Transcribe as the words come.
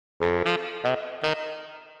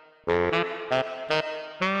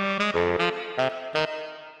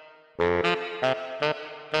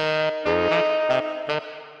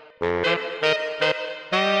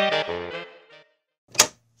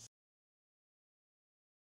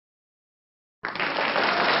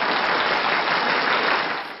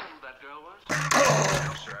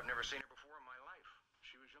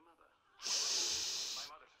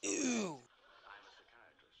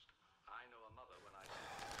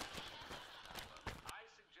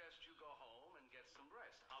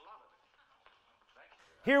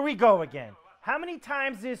Here we go again. How many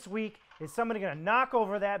times this week is somebody gonna knock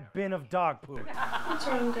over that bin of dog poop? What's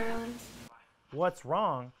wrong, darling? What's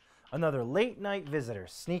wrong? Another late night visitor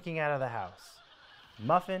sneaking out of the house.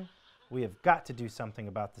 Muffin, we have got to do something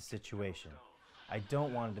about the situation. I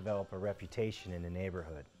don't want to develop a reputation in the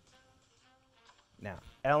neighborhood. Now,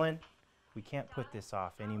 Ellen, we can't put this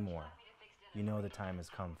off anymore. You know the time has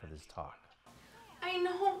come for this talk. I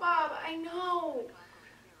know, Bob, I know.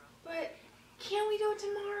 But can't we do it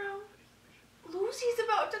tomorrow? Lucy's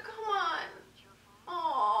about to come on.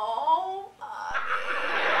 Oh,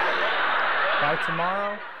 By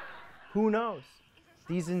tomorrow, who knows?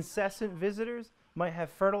 These incessant visitors might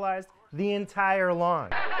have fertilized the entire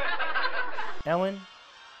lawn. Ellen,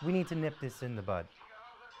 we need to nip this in the bud.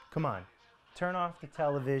 Come on, turn off the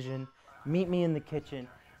television, meet me in the kitchen,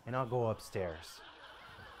 and I'll go upstairs.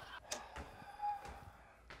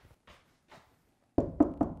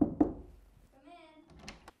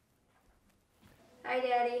 Hi,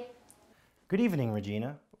 Daddy. Good evening,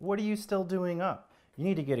 Regina. What are you still doing up? You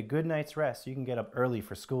need to get a good night's rest so you can get up early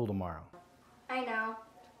for school tomorrow. I know.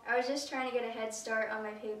 I was just trying to get a head start on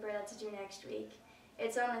my paper that's due next week.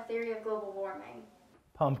 It's on the theory of global warming.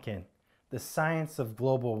 Pumpkin, the science of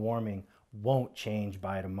global warming won't change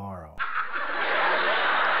by tomorrow.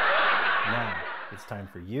 Now, it's time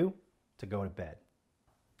for you to go to bed.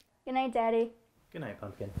 Good night, Daddy. Good night,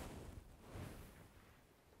 Pumpkin.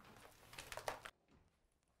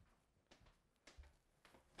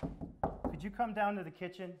 Could you come down to the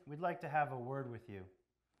kitchen? We'd like to have a word with you.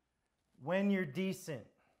 When you're decent.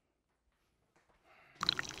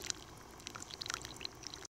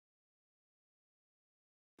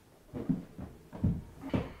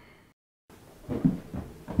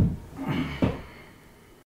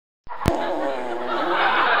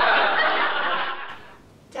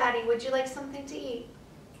 Daddy, would you like something to eat?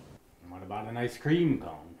 What about an ice cream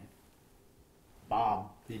cone? Bob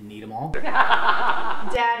didn't eat them all.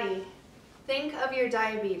 Daddy, think of your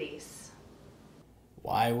diabetes.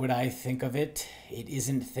 Why would I think of it? It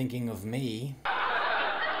isn't thinking of me.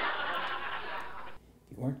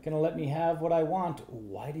 If you weren't gonna let me have what I want,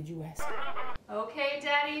 why did you ask? Okay,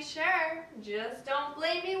 Daddy, sure. Just don't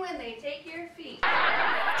blame me when they take your feet.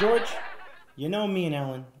 George, you know me and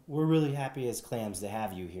Ellen, we're really happy as clams to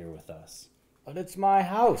have you here with us. But it's my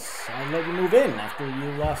house. I let you move in after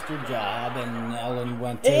you lost your job and Ellen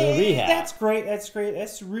went to rehab. That's great, that's great.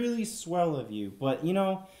 That's really swell of you. But, you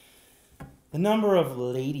know, the number of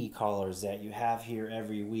lady callers that you have here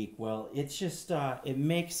every week, well, it's just, it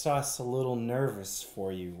makes us a little nervous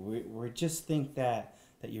for you. We just think that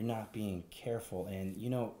you're not being careful. And,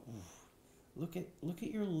 you know, look at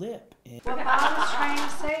your lip. What Bob is trying to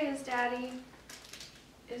say is, Daddy,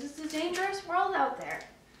 it's a dangerous world out there.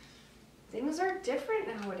 Things are different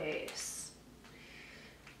nowadays.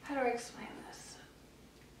 How do I explain this?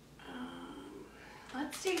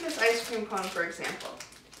 Let's take this ice cream cone, for example.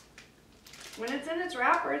 When it's in its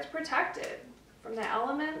wrapper, it's protected from the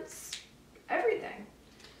elements, everything.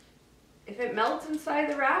 If it melts inside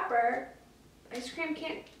the wrapper, ice cream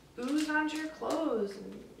can't ooze onto your clothes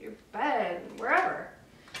and your bed and wherever.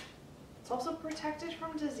 It's also protected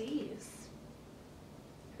from disease.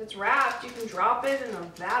 If it's wrapped, you can drop it in a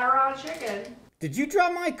vat of raw chicken. Did you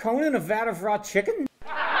drop my cone in a vat of raw chicken? It's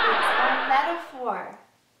a metaphor.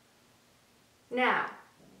 Now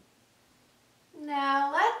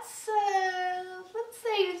let's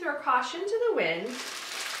say you throw caution to the wind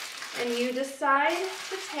and you decide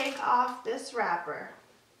to take off this wrapper.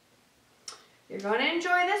 You're going to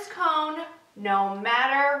enjoy this cone no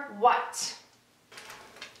matter what.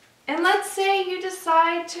 And let's say you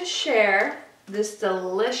decide to share this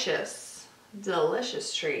delicious,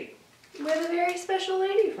 delicious treat with a very special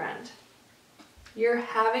lady friend. You're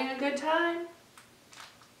having a good time.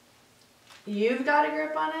 You've got a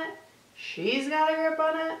grip on it. She's got a grip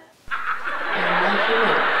on it. And nothing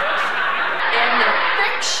more. And the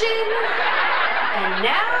friction. And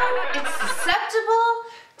now it's susceptible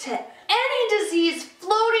to any disease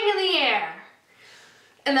floating in the air.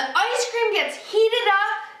 And the ice cream gets heated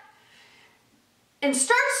up and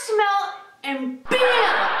starts to melt, and bam!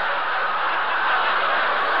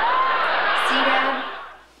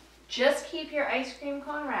 keep your ice cream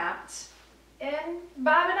cone wrapped, and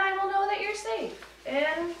Bob and I will know that you're safe.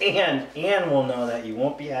 And Anne will know that you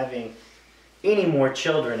won't be having any more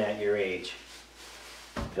children at your age.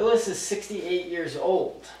 Phyllis is 68 years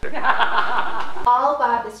old. All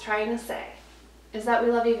Bob is trying to say is that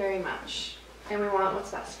we love you very much, and we want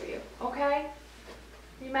what's best for you, okay?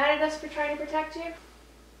 Are you mad at us for trying to protect you?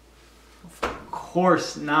 Of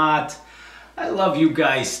course not. I love you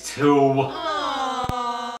guys too.